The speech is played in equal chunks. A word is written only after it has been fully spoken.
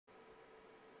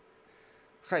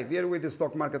Hi, Vieira with the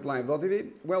Stock Market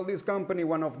Live.tv. Well, this company,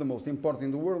 one of the most important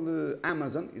in the world,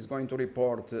 Amazon, is going to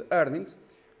report earnings.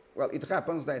 Well, it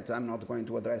happens that I'm not going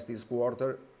to address this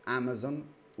quarter Amazon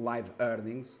live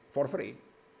earnings for free.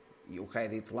 You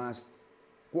had it last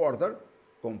quarter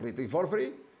completely for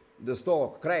free. The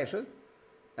stock crashed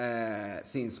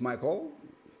since my call.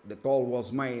 The call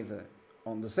was made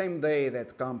on the same day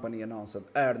that company announced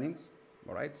earnings.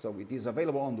 All right, so it is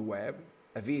available on the web,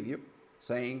 a video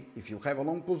saying if you have a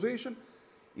long position,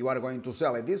 you are going to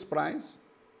sell at this price.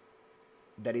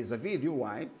 There is a video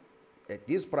live at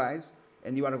this price,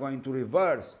 and you are going to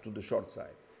reverse to the short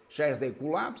side. Shares they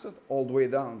collapsed all the way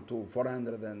down to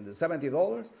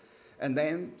 $470, and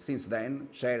then since then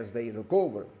shares they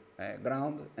recover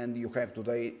ground, and you have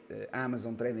today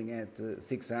Amazon trading at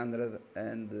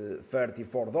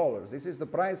 $634. This is the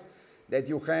price that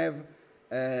you have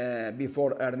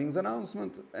before earnings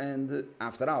announcement and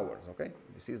after hours. Okay,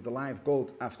 this is the live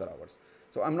quote after hours.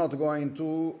 So I'm not going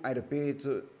to, I repeat,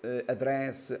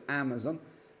 address Amazon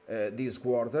this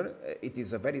quarter. It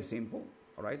is a very simple.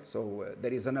 All right, so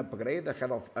there is an upgrade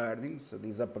ahead of earnings.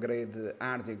 This upgrade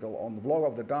article on the blog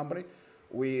of the company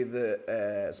with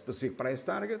a specific price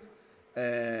target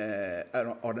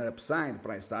or an upside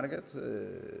price target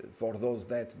for those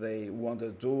that they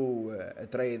wanted to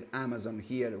trade Amazon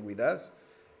here with us.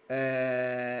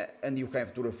 And you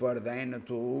have to refer then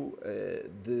to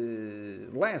the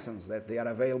lessons that they are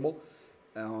available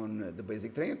on the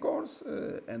basic training course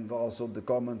and also the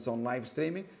comments on live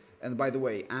streaming. And by the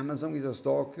way, Amazon is a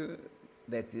stock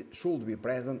that should be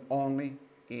present only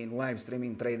in live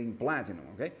streaming trading platinum.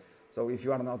 Okay, so if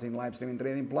you are not in live streaming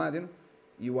trading platinum,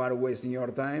 you are wasting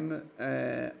your time.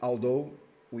 Although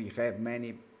we have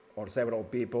many or several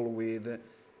people with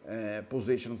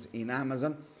positions in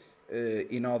Amazon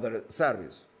in other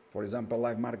service. For example,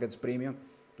 Live Markets Premium.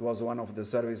 It was one of the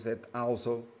services that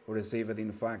also received,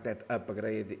 in fact, that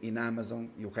upgrade in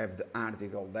Amazon. You have the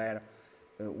article there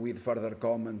with further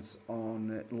comments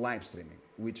on live streaming,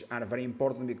 which are very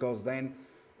important because then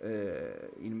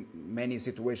in many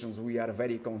situations we are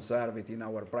very conservative in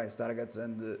our price targets,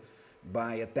 and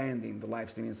by attending the live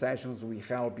streaming sessions we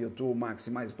help you to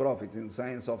maximize profits in the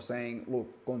sense of saying,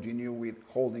 look, continue with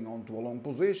holding on to a long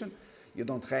position. You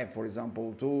don't have, for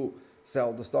example, to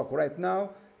sell the stock right now.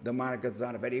 The markets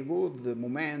are very good, the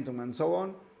momentum and so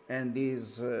on, and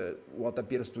these what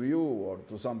appears to you or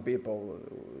to some people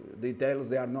details,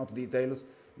 they are not details.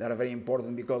 They are very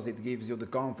important because it gives you the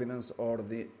confidence or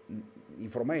the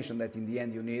information that in the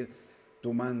end you need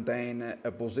to maintain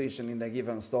a position in the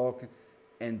given stock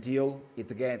until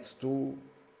it gets to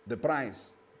the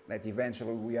price that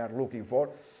eventually we are looking for.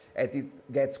 As it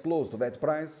gets close to that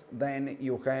price, then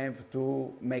you have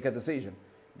to make a decision,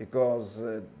 because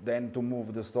then to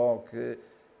move the stock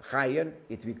higher,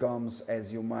 it becomes,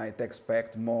 as you might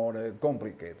expect, more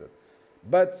complicated.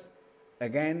 But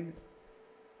again,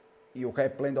 you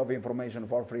have plenty of information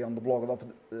for free on the blog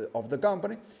of the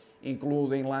company,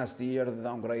 including last year the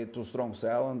downgrade to strong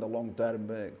sell and the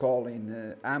long-term call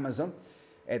in Amazon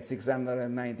at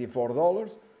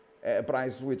 $694, a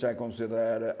price which I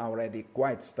consider already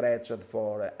quite stretched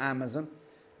for Amazon,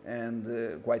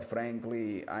 and quite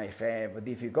frankly I have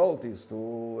difficulties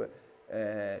to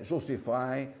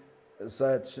justify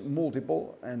such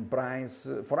multiple and price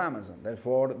for Amazon.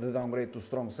 Therefore, the downgrade to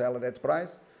strong sell at that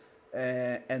price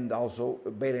and also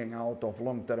bailing out of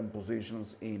long-term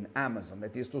positions in Amazon.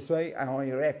 That is to say, I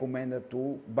only recommended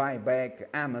to buy back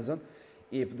Amazon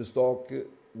if the stock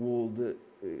would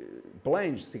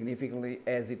plunge significantly,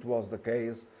 as it was the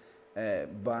case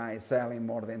by selling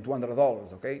more than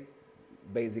 $200, okay?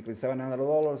 Basically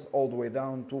 $700 all the way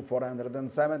down to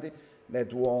 $470.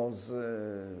 That was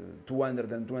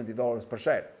 $220 per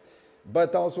share.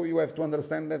 But also you have to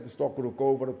understand that the stock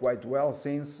recovered quite well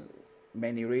since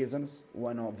many reasons.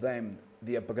 One of them,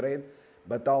 the upgrade,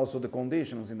 but also the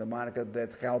conditions in the market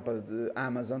that helped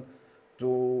Amazon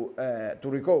to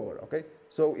recover. Okay,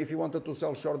 so if you wanted to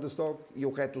sell short the stock,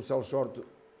 you had to sell short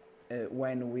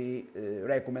when we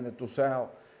recommended to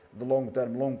sell the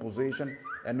long-term long position,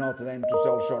 and not then to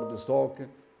sell short the stock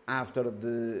after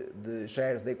the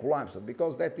shares they collapsed,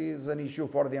 because that is an issue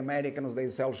for the Americans. They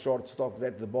sell short stocks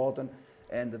at the bottom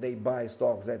and they buy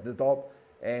stocks at the top,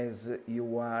 as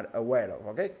you are aware of.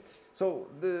 Okay, so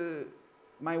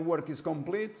my work is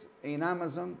complete in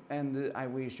Amazon, and I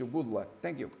wish you good luck.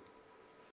 Thank you.